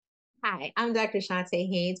Hi, I'm Dr. Shantae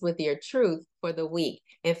Haynes with your truth for the week.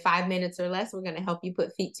 In 5 minutes or less, we're going to help you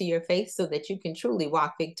put feet to your faith so that you can truly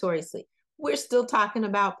walk victoriously. We're still talking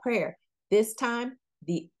about prayer. This time,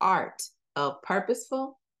 the art of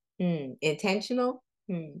purposeful, intentional,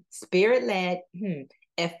 spirit led,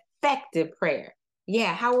 effective prayer.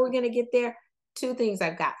 Yeah, how are we going to get there? Two things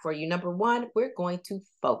I've got for you. Number one, we're going to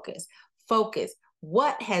focus. Focus.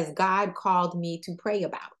 What has God called me to pray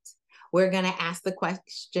about? We're going to ask the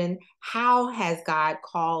question, how has God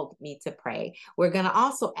called me to pray? We're going to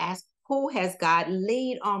also ask, who has God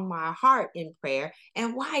laid on my heart in prayer?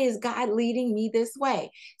 And why is God leading me this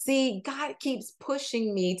way? See, God keeps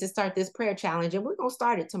pushing me to start this prayer challenge, and we're going to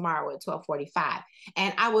start it tomorrow at 12:45.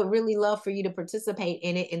 And I would really love for you to participate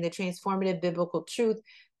in it in the Transformative Biblical Truth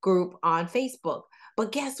group on Facebook.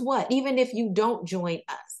 But guess what? Even if you don't join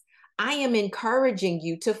us, I am encouraging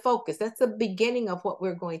you to focus. That's the beginning of what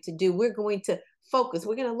we're going to do. We're going to focus.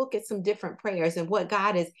 We're going to look at some different prayers and what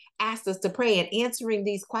God has asked us to pray and answering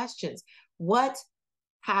these questions. What,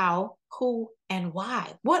 how, who, and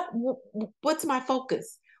why? What's my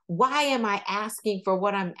focus? Why am I asking for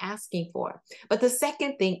what I'm asking for? But the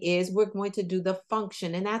second thing is we're going to do the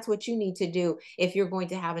function, and that's what you need to do if you're going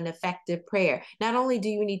to have an effective prayer. Not only do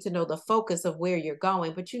you need to know the focus of where you're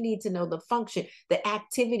going, but you need to know the function, the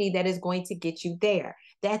activity that is going to get you there.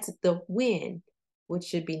 That's the when, which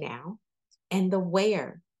should be now, and the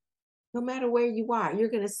where. No matter where you are, you're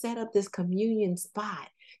going to set up this communion spot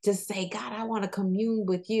to say, God, I want to commune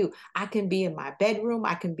with you. I can be in my bedroom.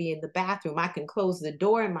 I can be in the bathroom. I can close the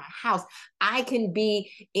door in my house. I can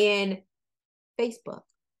be in Facebook,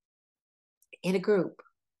 in a group.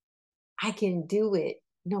 I can do it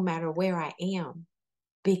no matter where I am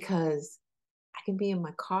because I can be in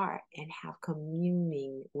my car and have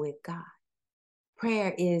communing with God.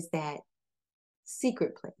 Prayer is that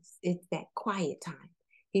secret place. It's that quiet time.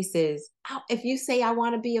 He says, if you say I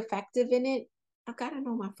want to be effective in it, I've got to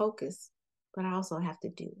know my focus, but I also have to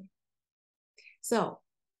do it. So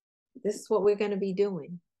this is what we're going to be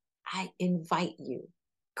doing. I invite you.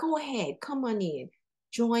 Go ahead, come on in.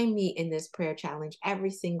 Join me in this prayer challenge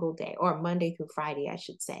every single day, or Monday through Friday, I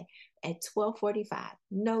should say, at 12:45,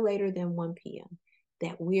 no later than 1 p.m.,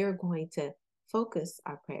 that we're going to focus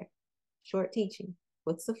our prayer. Short teaching.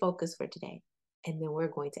 What's the focus for today? And then we're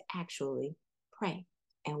going to actually pray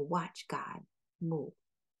and watch God move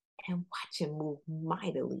and watch him move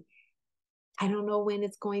mightily. I don't know when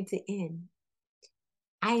it's going to end.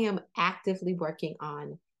 I am actively working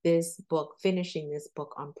on this book, finishing this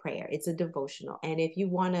book on prayer. It's a devotional. And if you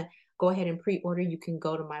want to go ahead and pre-order, you can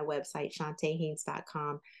go to my website,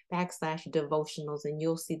 shantaehaynes.com/devotionals, and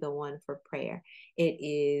you'll see the one for prayer. It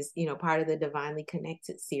is, part of the Divinely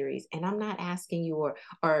Connected series. And I'm not asking you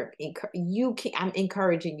I'm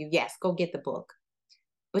encouraging you. Yes, go get the book.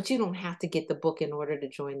 But you don't have to get the book in order to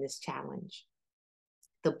join this challenge.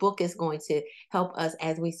 The book is going to help us,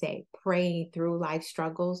 as we say, praying through life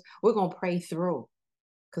struggles. We're going to pray through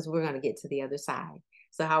because we're going to get to the other side.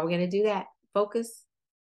 So how are we going to do that? Focus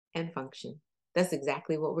and function. That's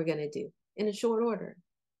exactly what we're going to do in a short order,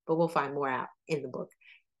 but we'll find more out in the book.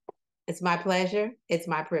 It's my pleasure. It's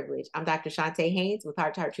my privilege. I'm Dr. Shantae Haynes with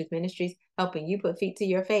Heart to Heart Truth Ministries, helping you put feet to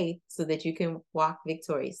your faith so that you can walk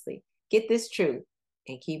victoriously. Get this truth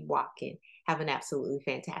and keep walking. Have an absolutely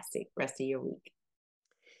fantastic rest of your week.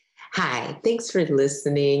 Hi, thanks for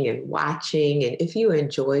listening and watching. And if you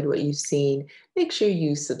enjoyed what you've seen, make sure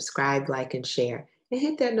you subscribe, like, and share, and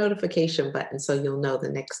hit that notification button so you'll know the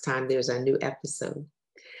next time there's a new episode.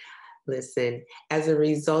 Listen, as a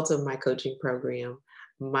result of my coaching program,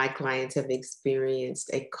 my clients have experienced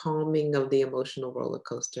a calming of the emotional roller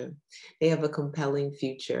coaster. They have a compelling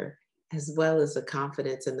future, as well as the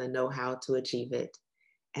confidence and the know-how to achieve it.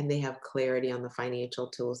 And they have clarity on the financial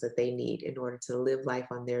tools that they need in order to live life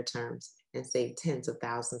on their terms and save tens of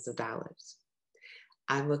thousands of dollars.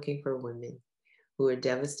 I'm looking for women who are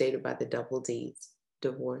devastated by the double D's,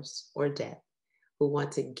 divorce or death, who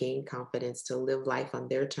want to gain confidence to live life on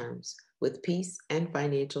their terms with peace and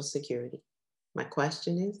financial security. My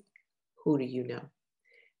question is, who do you know?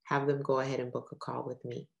 Have them go ahead and book a call with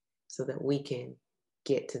me so that we can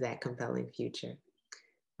get to that compelling future.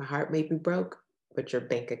 My heart may be broke, but your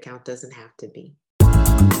bank account doesn't have to be.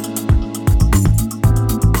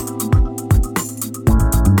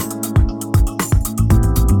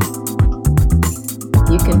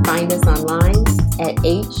 You can find us online at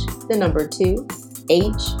htruth.org.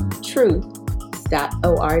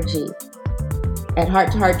 At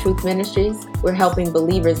Heart to Heart Truth Ministries, we're helping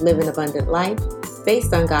believers live an abundant life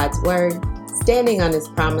based on God's word, standing on his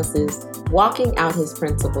promises, walking out his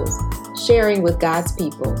principles, sharing with God's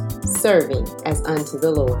people, serving as unto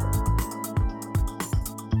the Lord.